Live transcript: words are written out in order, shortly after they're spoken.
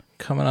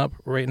coming up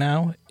right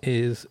now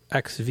is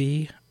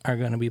XV are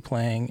going to be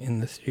playing in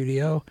the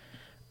studio,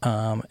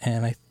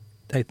 and I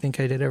think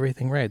I did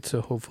everything right,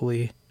 so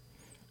hopefully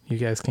you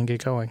guys can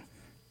get going.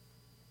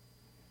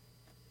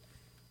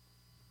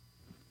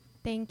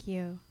 Thank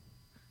you.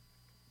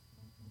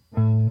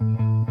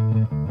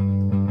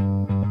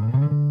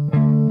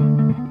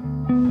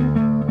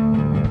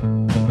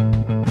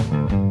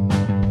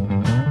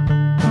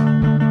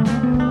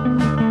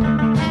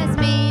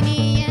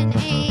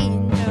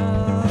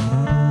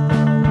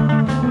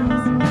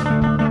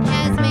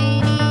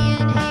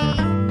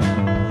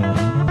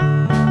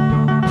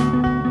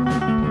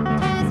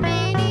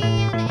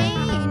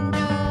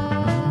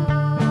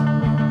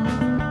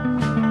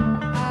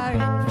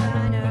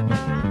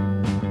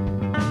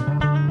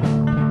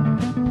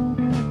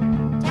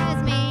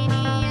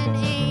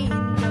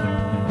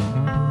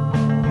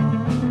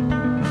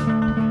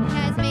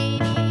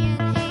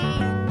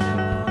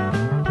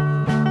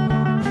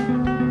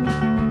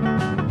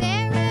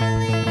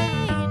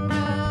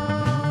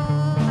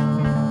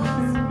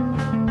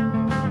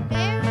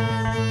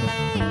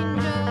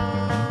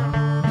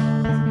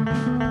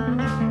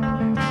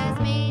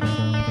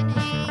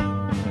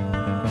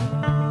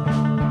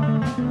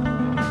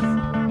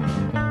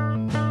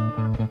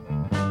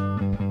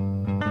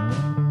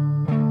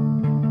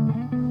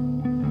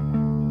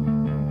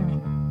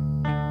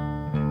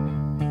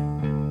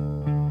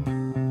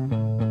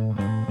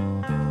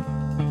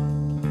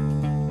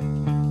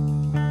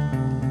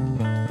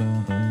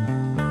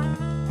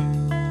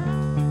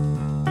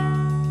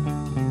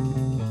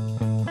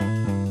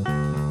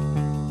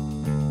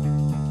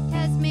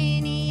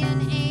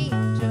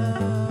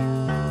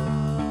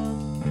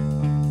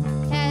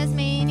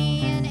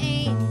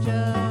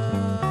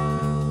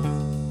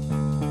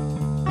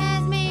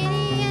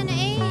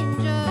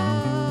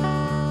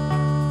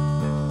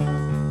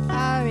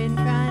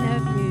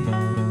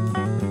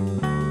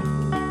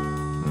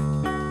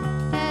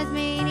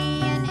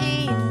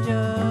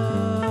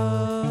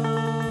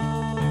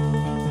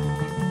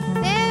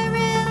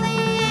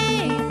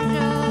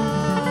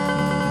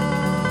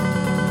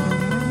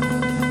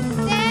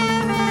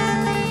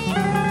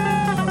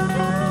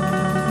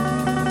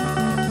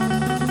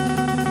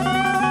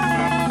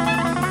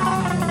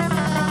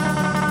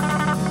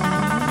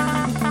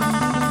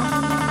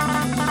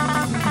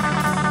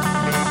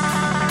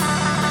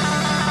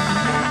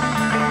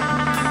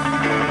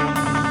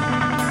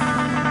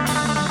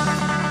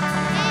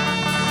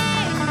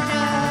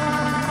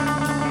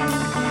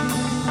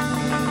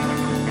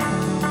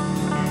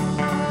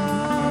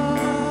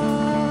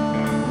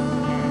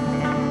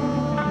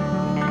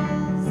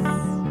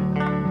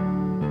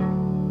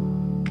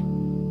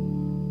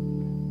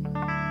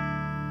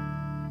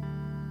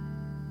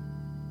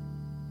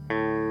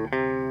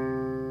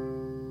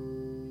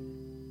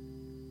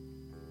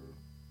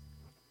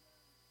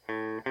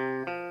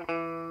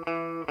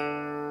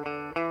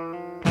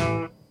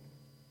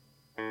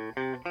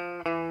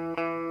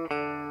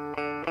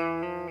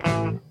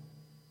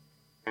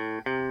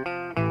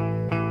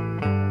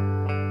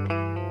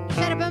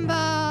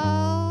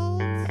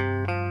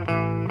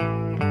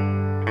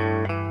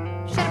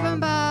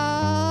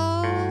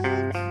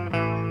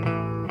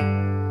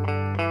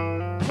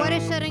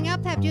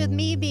 With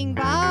me being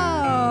bald.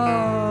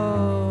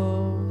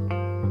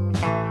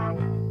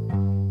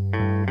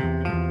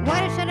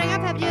 What does shutting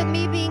up have to do with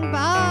me being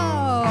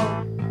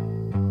bald?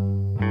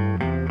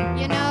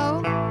 You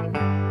know,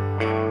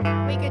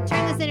 we could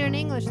turn this into an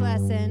English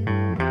lesson,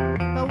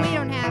 but we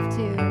don't have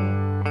to.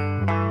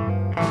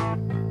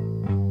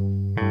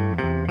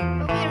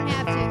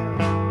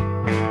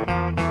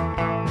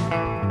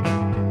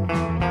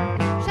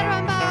 Shut up,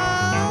 I'm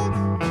bald.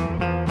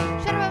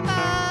 Shut up, I'm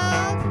bald.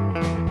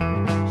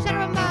 Shut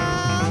up, I'm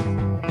bald.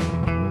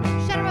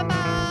 Shut up, I'm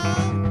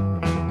bald.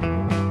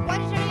 What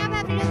does shutting up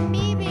have to do with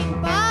me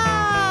being bald?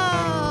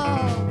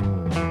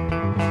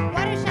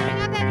 What does shutting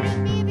up have to do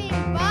with me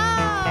being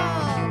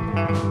bald?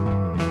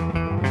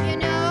 You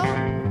know,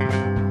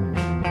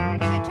 we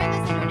could turn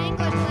this into an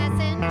English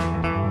lesson,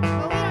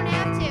 but we don't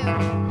have to.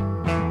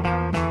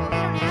 But we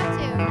don't have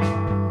to.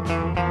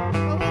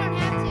 But we don't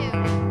have to.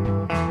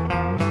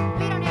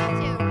 We don't have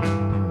to.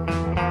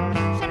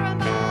 Shut up, I'm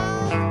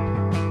bald.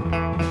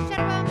 Shut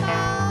up, I'm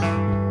bald.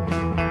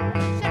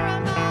 Shut up,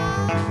 I'm bald.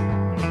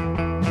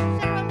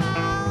 Shut up, I'm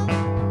bald.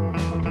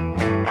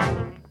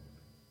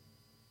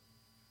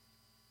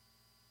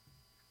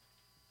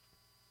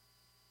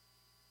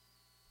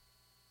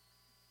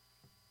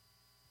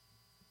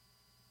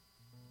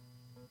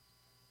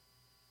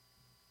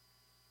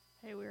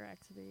 Hey, we're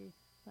XB.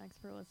 Thanks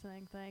for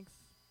listening. Thanks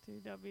to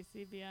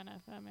WCBN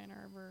FM Ann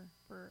Arbor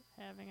for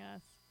having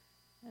us.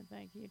 And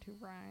thank you to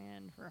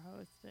Ryan for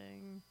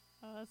hosting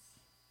us.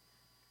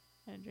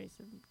 And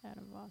Jason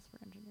Adam Voss for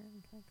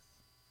engineering. Thanks.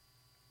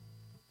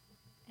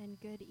 And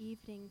good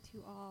evening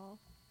to all.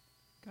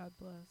 God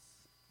bless.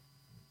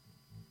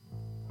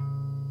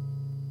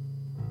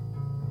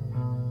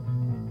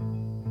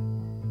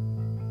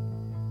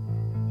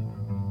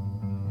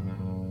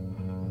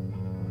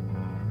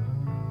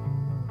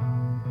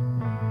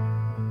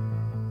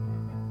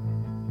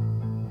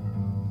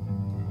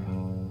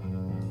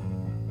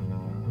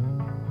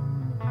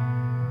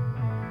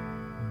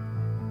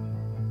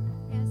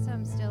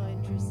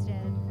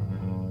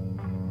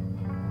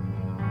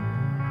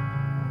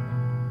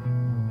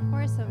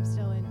 course I'm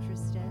still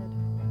interested.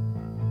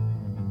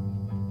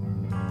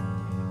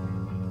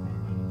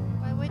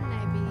 Why wouldn't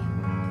I be?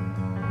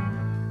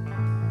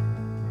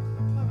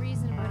 What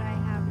reason would I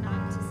have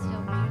not to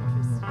still be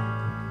interested?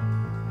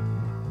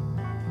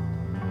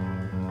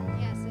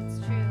 Yes,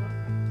 it's true.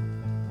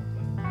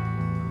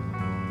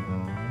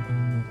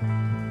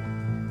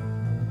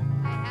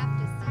 I have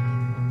to see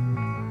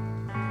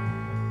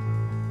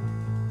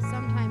you.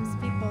 Sometimes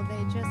people,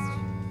 they just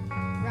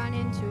run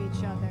into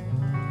each other.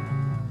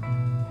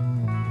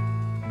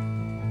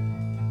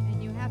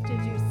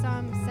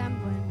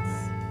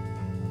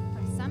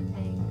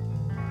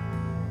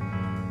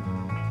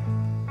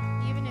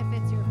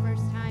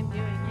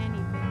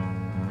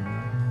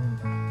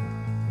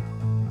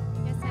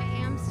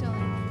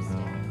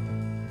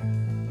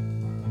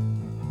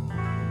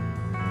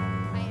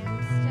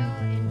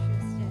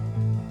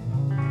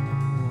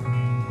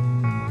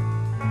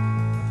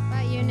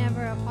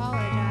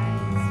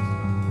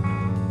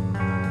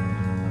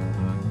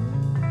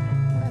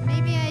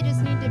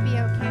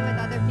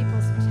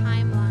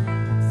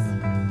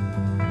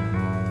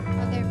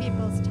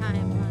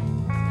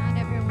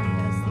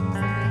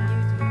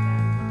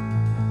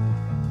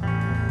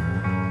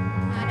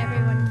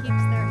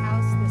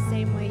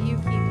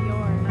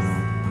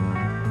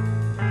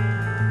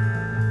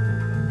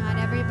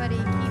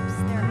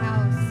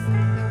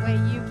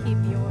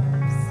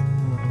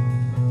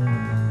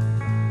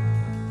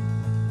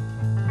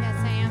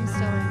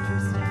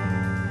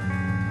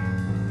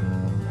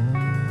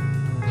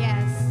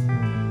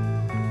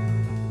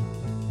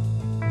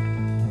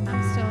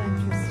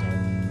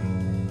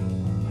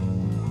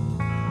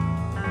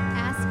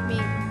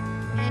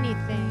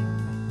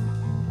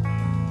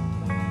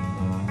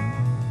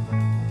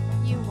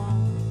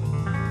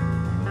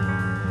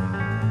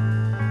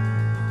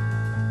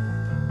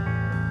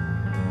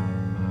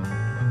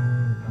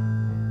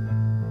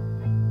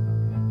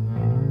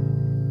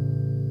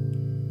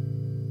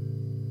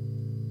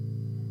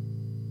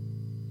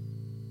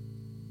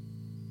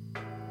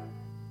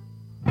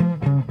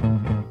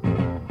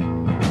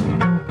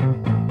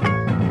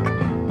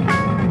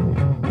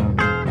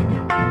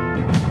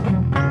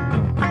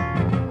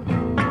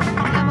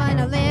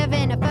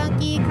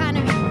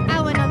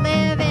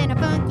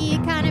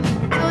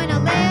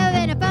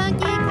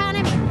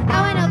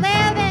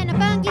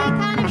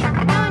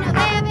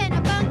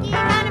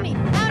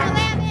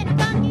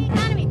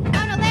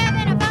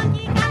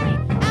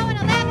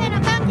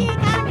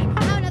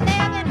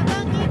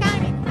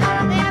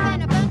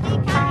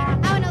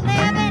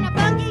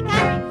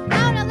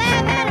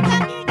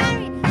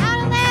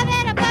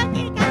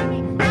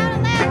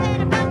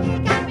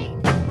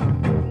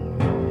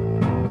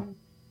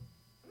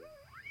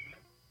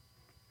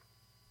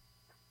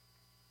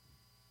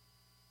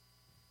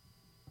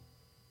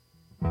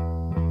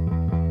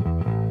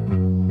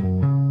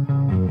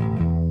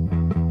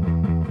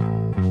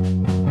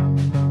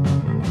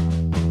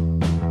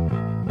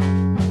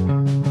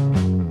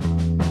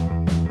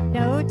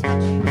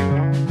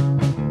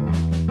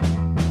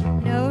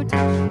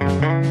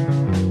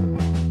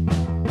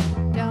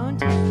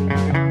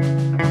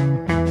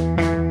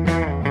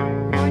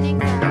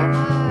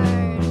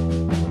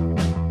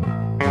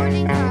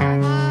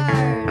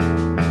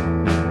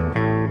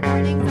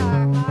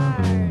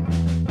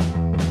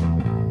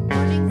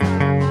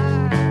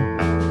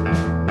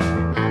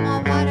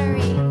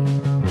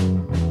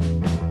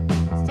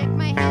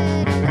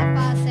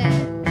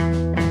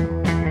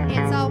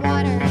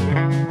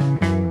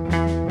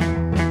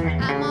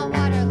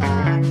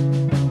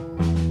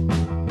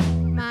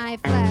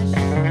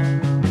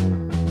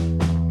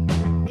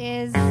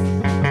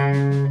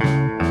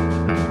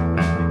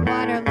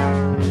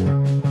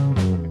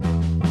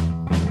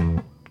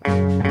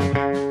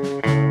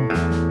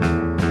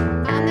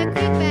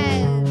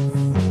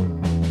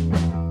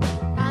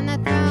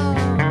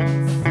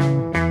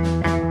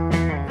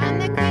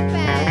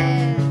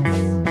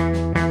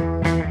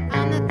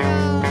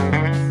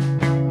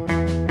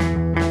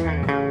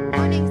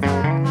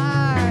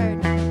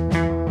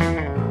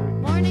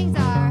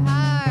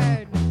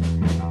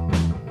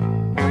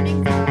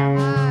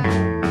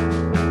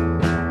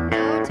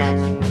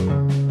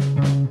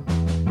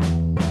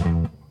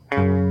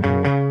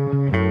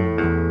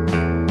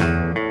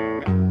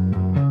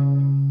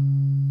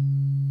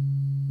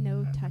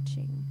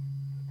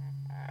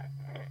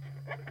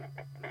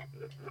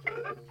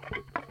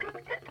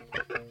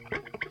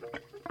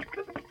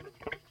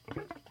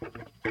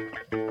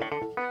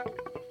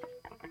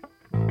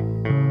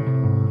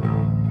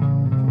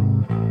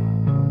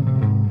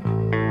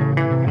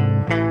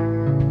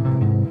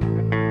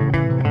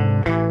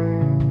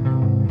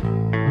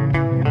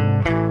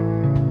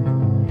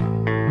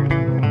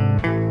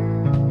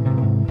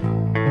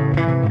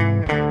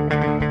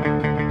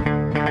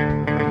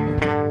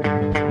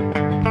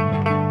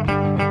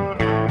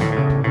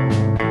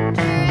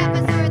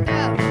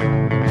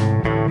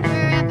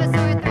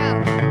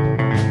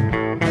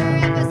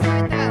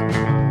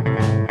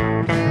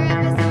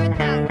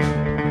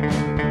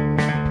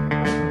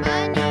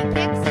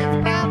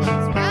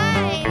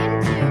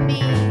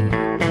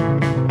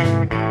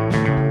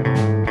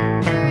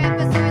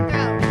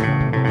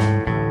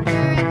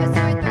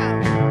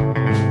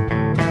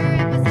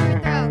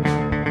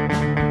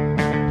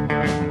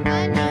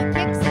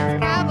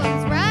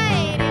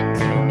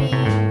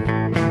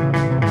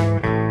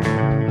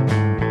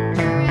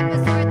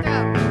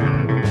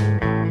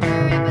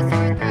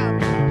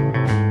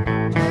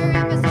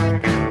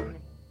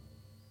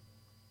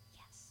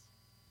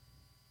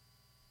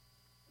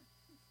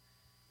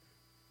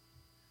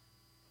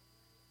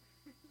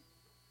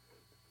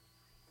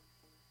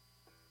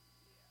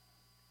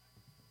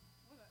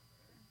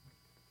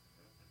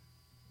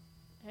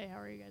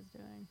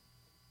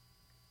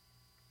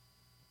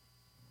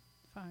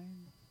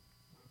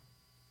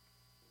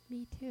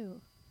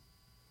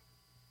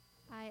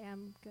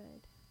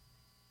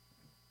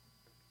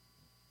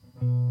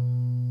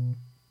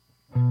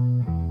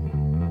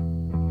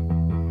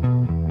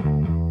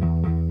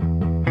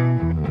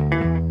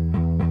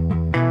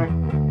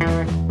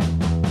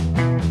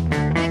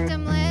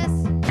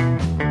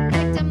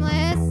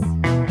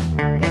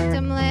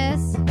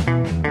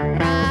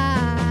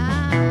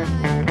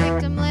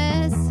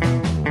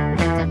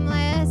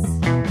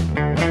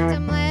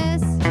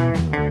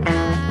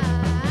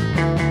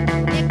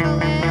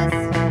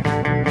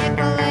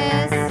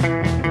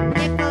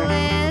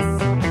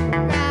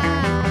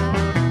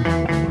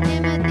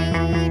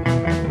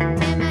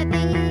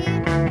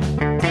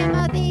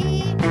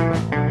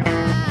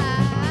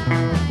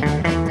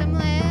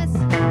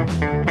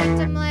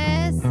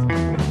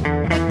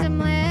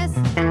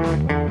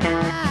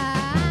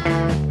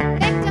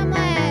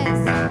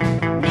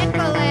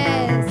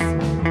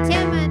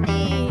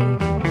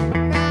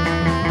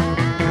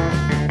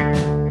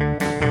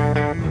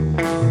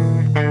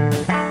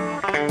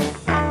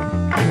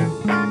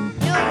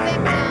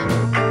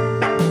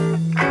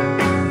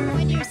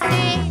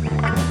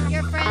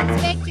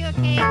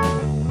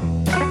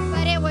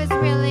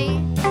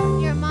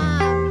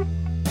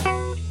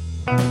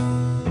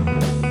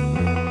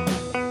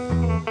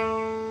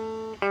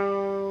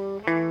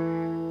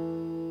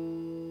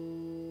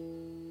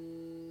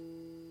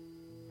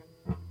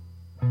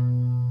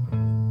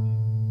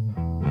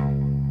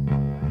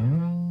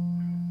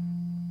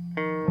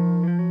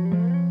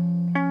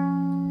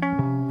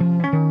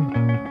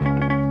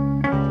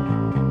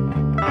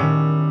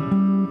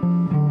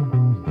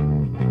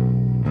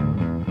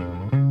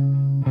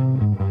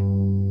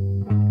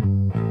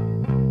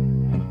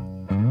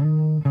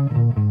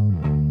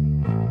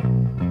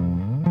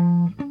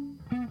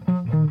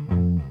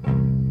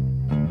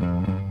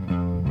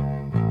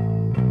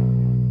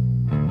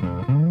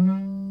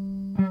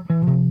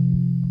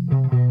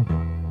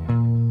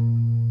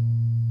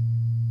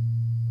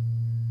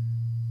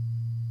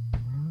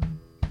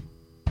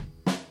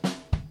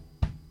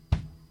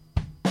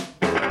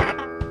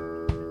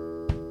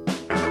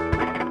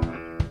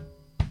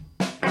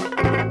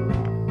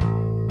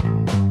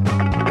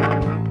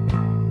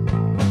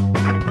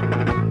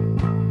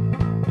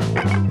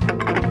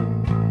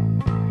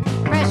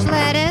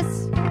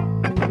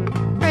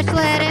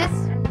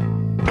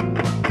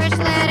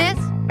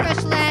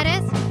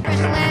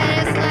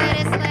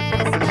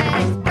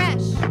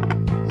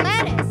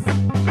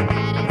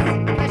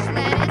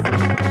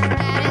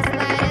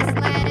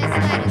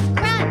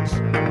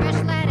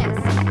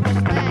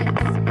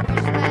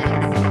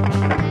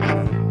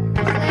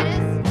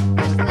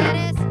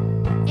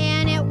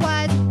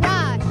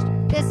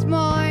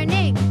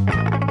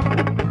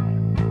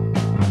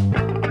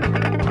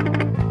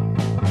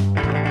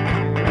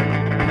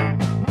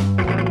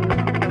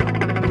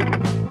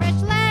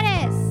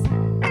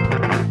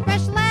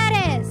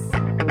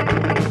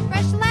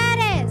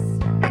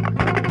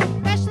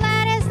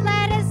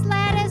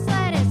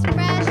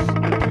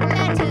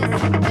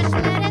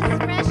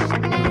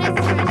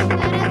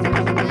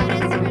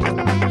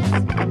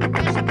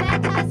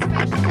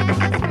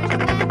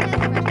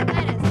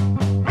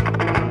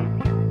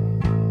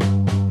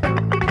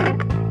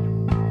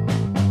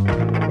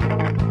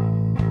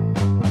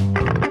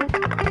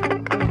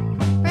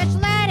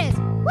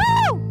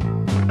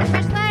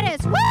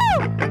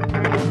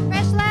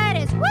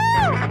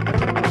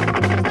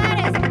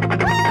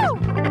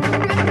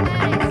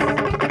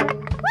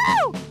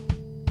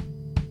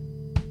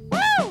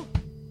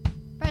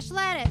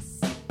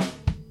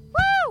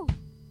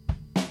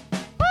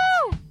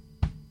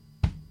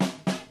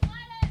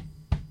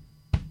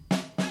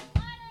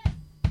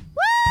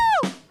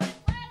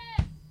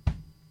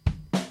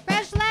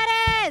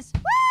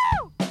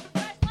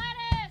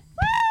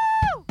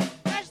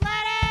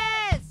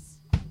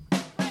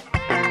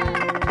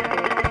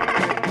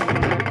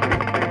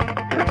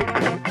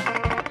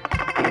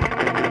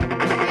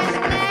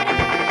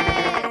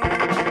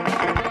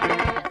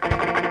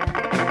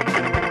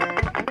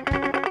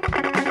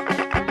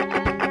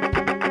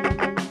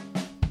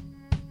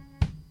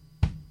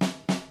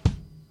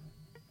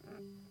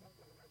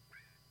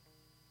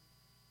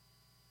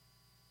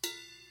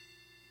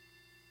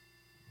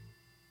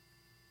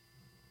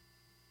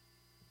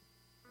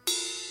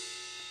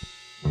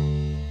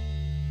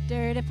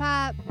 Dirty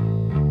pop.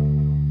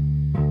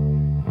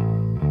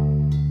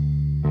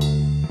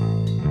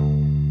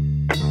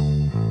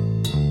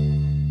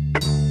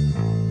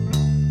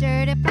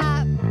 Dirty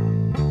pop.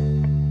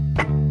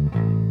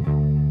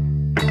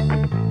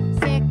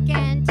 Sick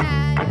and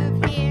tired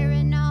of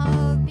hearing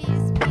all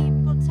these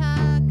people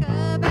talk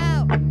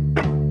about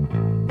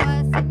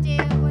what's the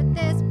deal with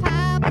this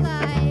pop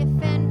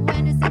life and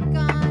when is it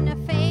gonna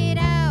fade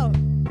out.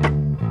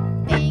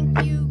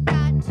 Think you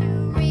got to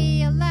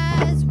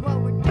realize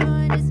what we're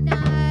doing is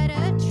not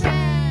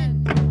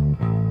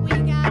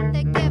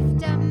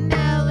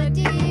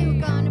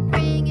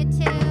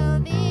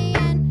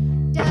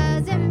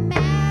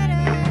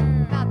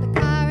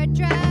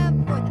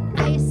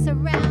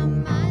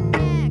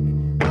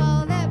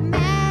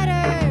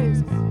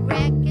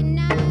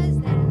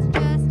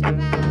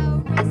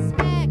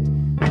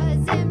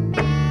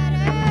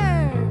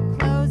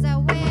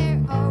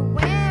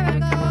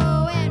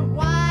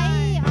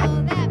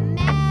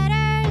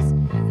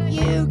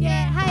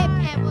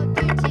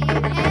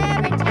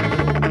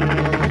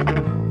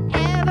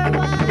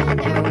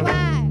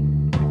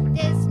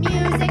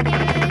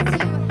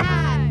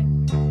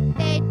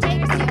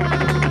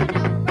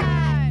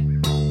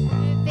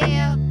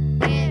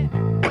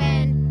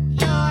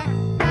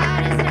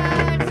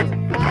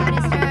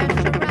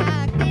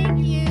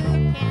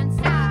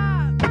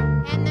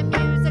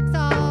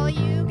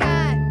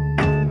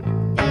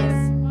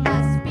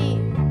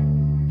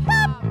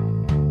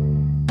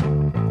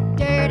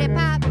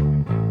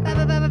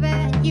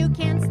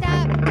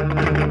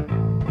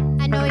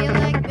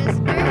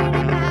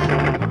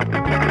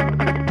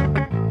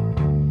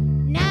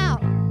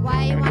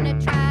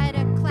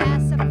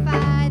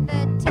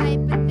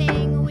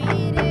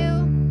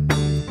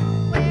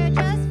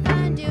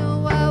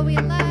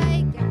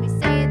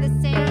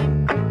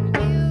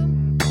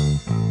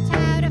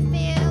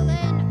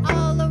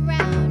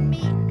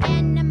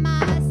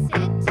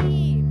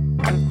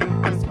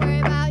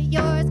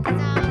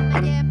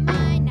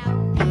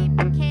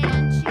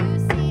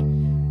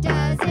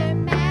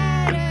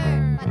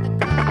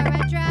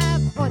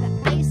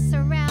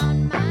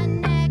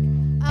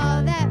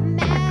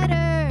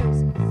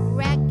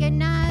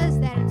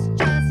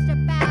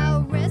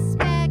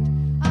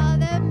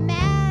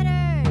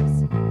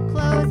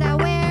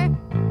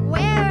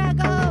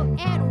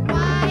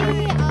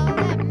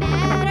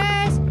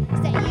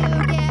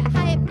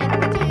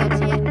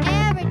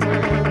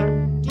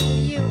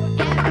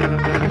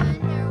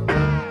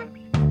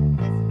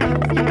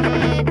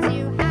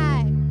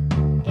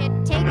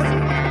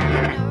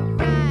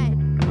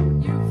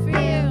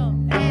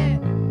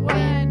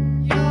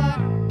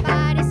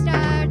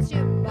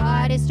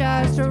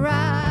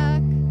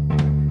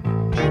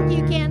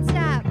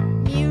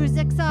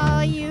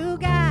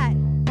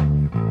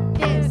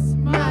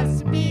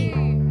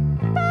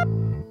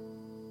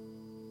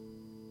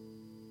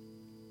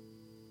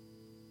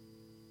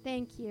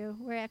Thank you.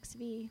 We're XV.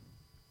 And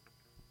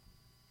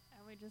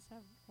we just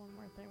have one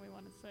more thing we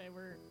want to say.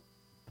 We're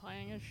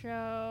playing a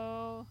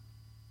show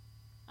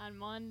on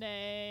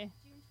Monday,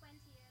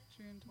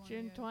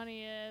 June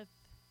 20th,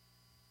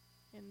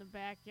 in the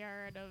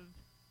backyard of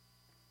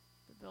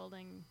the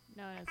building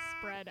known as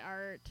Spread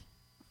Art,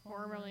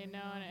 formerly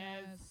known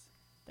as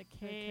the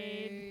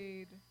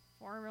Cade,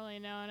 formerly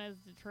known as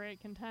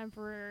Detroit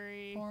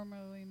Contemporary,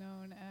 formerly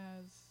known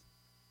as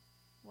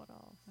what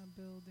else? a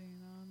building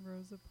on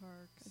Rosa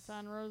Parks. It's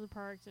on Rosa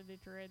Parks in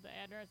Detroit. The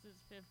address is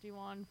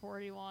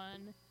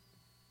 5141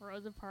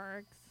 Rosa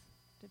Parks,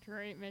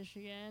 Detroit,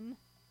 Michigan.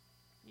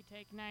 You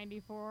take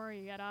 94,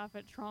 you get off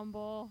at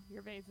Trumbull,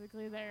 you're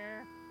basically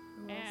there.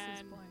 Who else is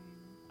And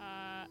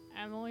playing?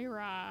 Emily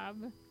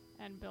Robb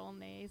and Bill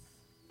Nace,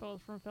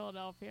 both from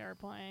Philadelphia, are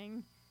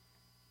playing.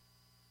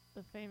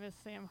 The famous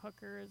Sam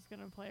Hooker is going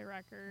to play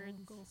records.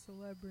 Local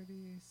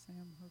celebrity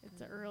Sam Hooker. It's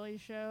an early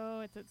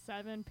show. It's at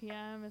 7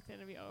 p.m. It's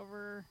going to be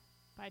over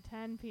by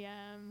 10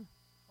 p.m.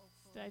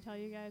 Hopefully. Did I tell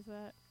you guys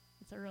that?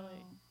 It's early.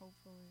 No,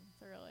 hopefully.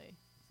 It's early.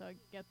 So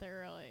get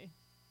there early.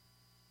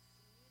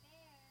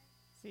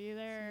 See you See you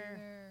there.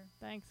 there.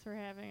 Thanks for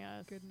having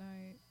us. Good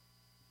night.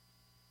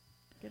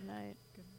 Good night. Good night.